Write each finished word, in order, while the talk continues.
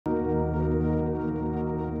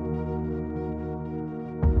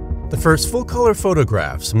The first full-color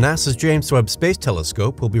photographs from NASA's James Webb Space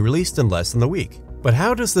Telescope will be released in less than a week. But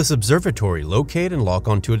how does this observatory locate and lock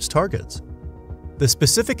onto its targets? The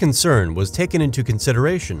specific concern was taken into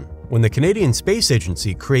consideration when the Canadian Space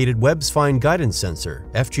Agency created Webb's Fine Guidance Sensor,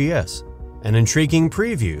 FGS, an intriguing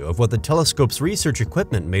preview of what the telescope's research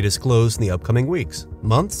equipment may disclose in the upcoming weeks,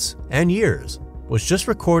 months, and years, was just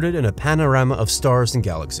recorded in a panorama of stars and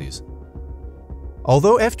galaxies.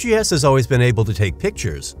 Although FGS has always been able to take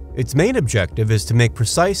pictures, its main objective is to make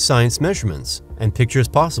precise science measurements and pictures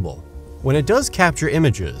possible. When it does capture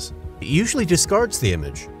images, it usually discards the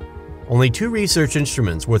image. Only 2 research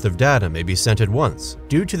instruments worth of data may be sent at once,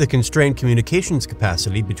 due to the constrained communications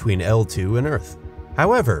capacity between L2 and Earth.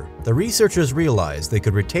 However, the researchers realized they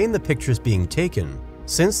could retain the pictures being taken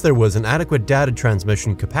since there was an adequate data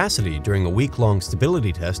transmission capacity during a week-long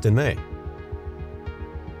stability test in May.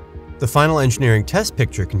 The final engineering test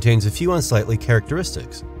picture contains a few unsightly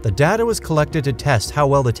characteristics. The data was collected to test how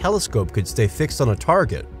well the telescope could stay fixed on a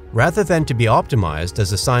target, rather than to be optimized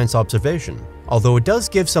as a science observation, although it does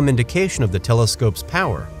give some indication of the telescope's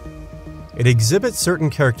power. It exhibits certain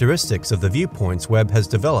characteristics of the viewpoints Webb has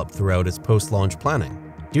developed throughout its post-launch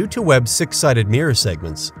planning. Due to Webb's 6-sided mirror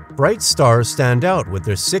segments, bright stars stand out with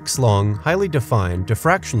their 6 long, highly defined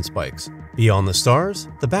diffraction spikes. Beyond the stars,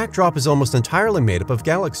 the backdrop is almost entirely made up of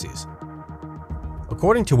galaxies.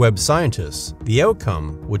 According to Webb scientists, the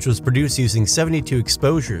outcome, which was produced using 72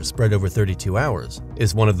 exposures spread over 32 hours,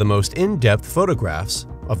 is one of the most in-depth photographs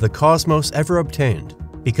of the cosmos ever obtained.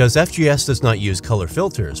 Because FGS does not use color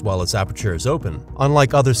filters while its aperture is open,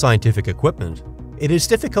 unlike other scientific equipment, it is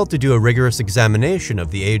difficult to do a rigorous examination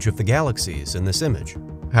of the age of the galaxies in this image.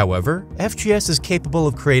 However, FGS is capable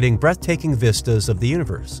of creating breathtaking vistas of the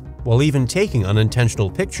universe, while even taking unintentional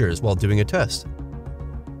pictures while doing a test.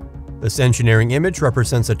 This engineering image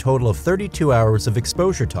represents a total of 32 hours of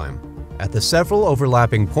exposure time at the several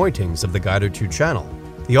overlapping pointings of the Guider 2 channel.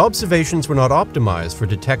 The observations were not optimized for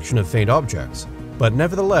detection of faint objects, but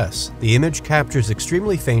nevertheless, the image captures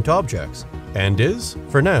extremely faint objects and is,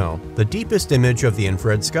 for now, the deepest image of the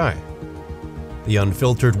infrared sky. The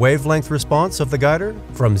unfiltered wavelength response of the Guider,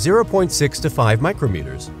 from 0.6 to 5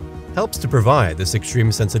 micrometers, helps to provide this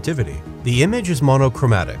extreme sensitivity. The image is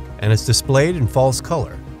monochromatic and is displayed in false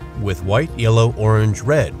color, with white, yellow, orange,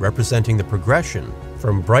 red representing the progression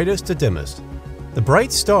from brightest to dimmest. The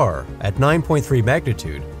bright star, at 9.3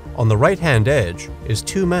 magnitude, on the right-hand edge is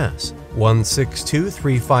 2 mass,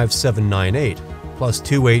 162,35798 plus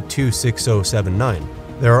 2826079.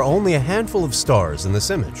 There are only a handful of stars in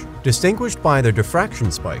this image, distinguished by their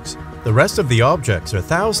diffraction spikes. The rest of the objects are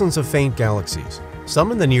thousands of faint galaxies,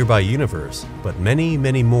 some in the nearby universe, but many,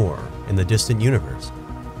 many more in the distant universe.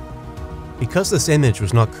 Because this image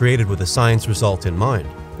was not created with a science result in mind,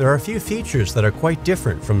 there are a few features that are quite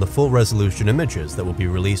different from the full-resolution images that will be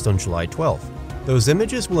released on July 12th. Those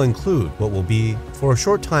images will include what will be, for a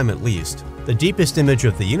short time at least, the deepest image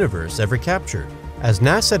of the universe ever captured, as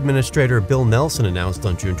NASA Administrator Bill Nelson announced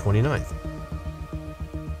on June 29th.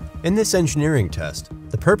 In this engineering test,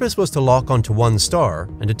 the purpose was to lock onto one star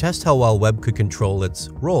and to test how well Webb could control its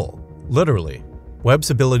roll, literally, Webb's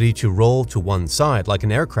ability to roll to one side like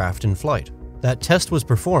an aircraft in flight. That test was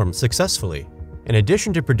performed successfully, in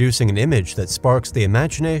addition to producing an image that sparks the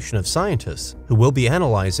imagination of scientists who will be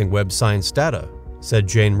analyzing Webb science data, said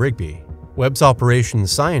Jane Rigby, Webb's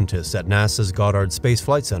operations scientist at NASA's Goddard Space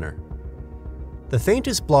Flight Center. The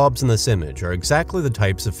faintest blobs in this image are exactly the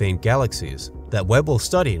types of faint galaxies that Webb will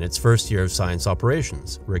study in its first year of science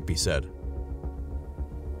operations, Rigby said.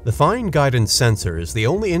 The Fine Guidance Sensor is the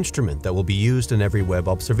only instrument that will be used in every Webb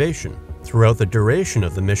observation throughout the duration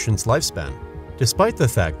of the mission's lifespan. Despite the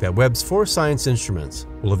fact that Webb's 4 science instruments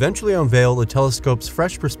will eventually unveil the telescope's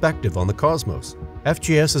fresh perspective on the cosmos,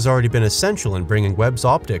 FGS has already been essential in bringing Webb's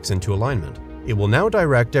optics into alignment. It will now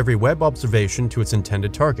direct every Webb observation to its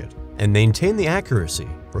intended target and maintain the accuracy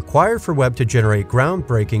required for Webb to generate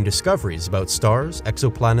groundbreaking discoveries about stars,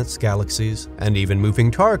 exoplanets, galaxies, and even moving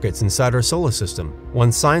targets inside our solar system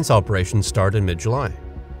once science operations start in mid-July.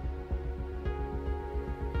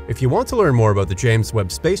 If you want to learn more about the James Webb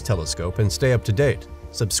Space Telescope and stay up to date,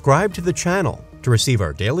 subscribe to the channel to receive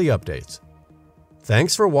our daily updates.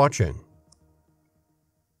 Thanks for watching.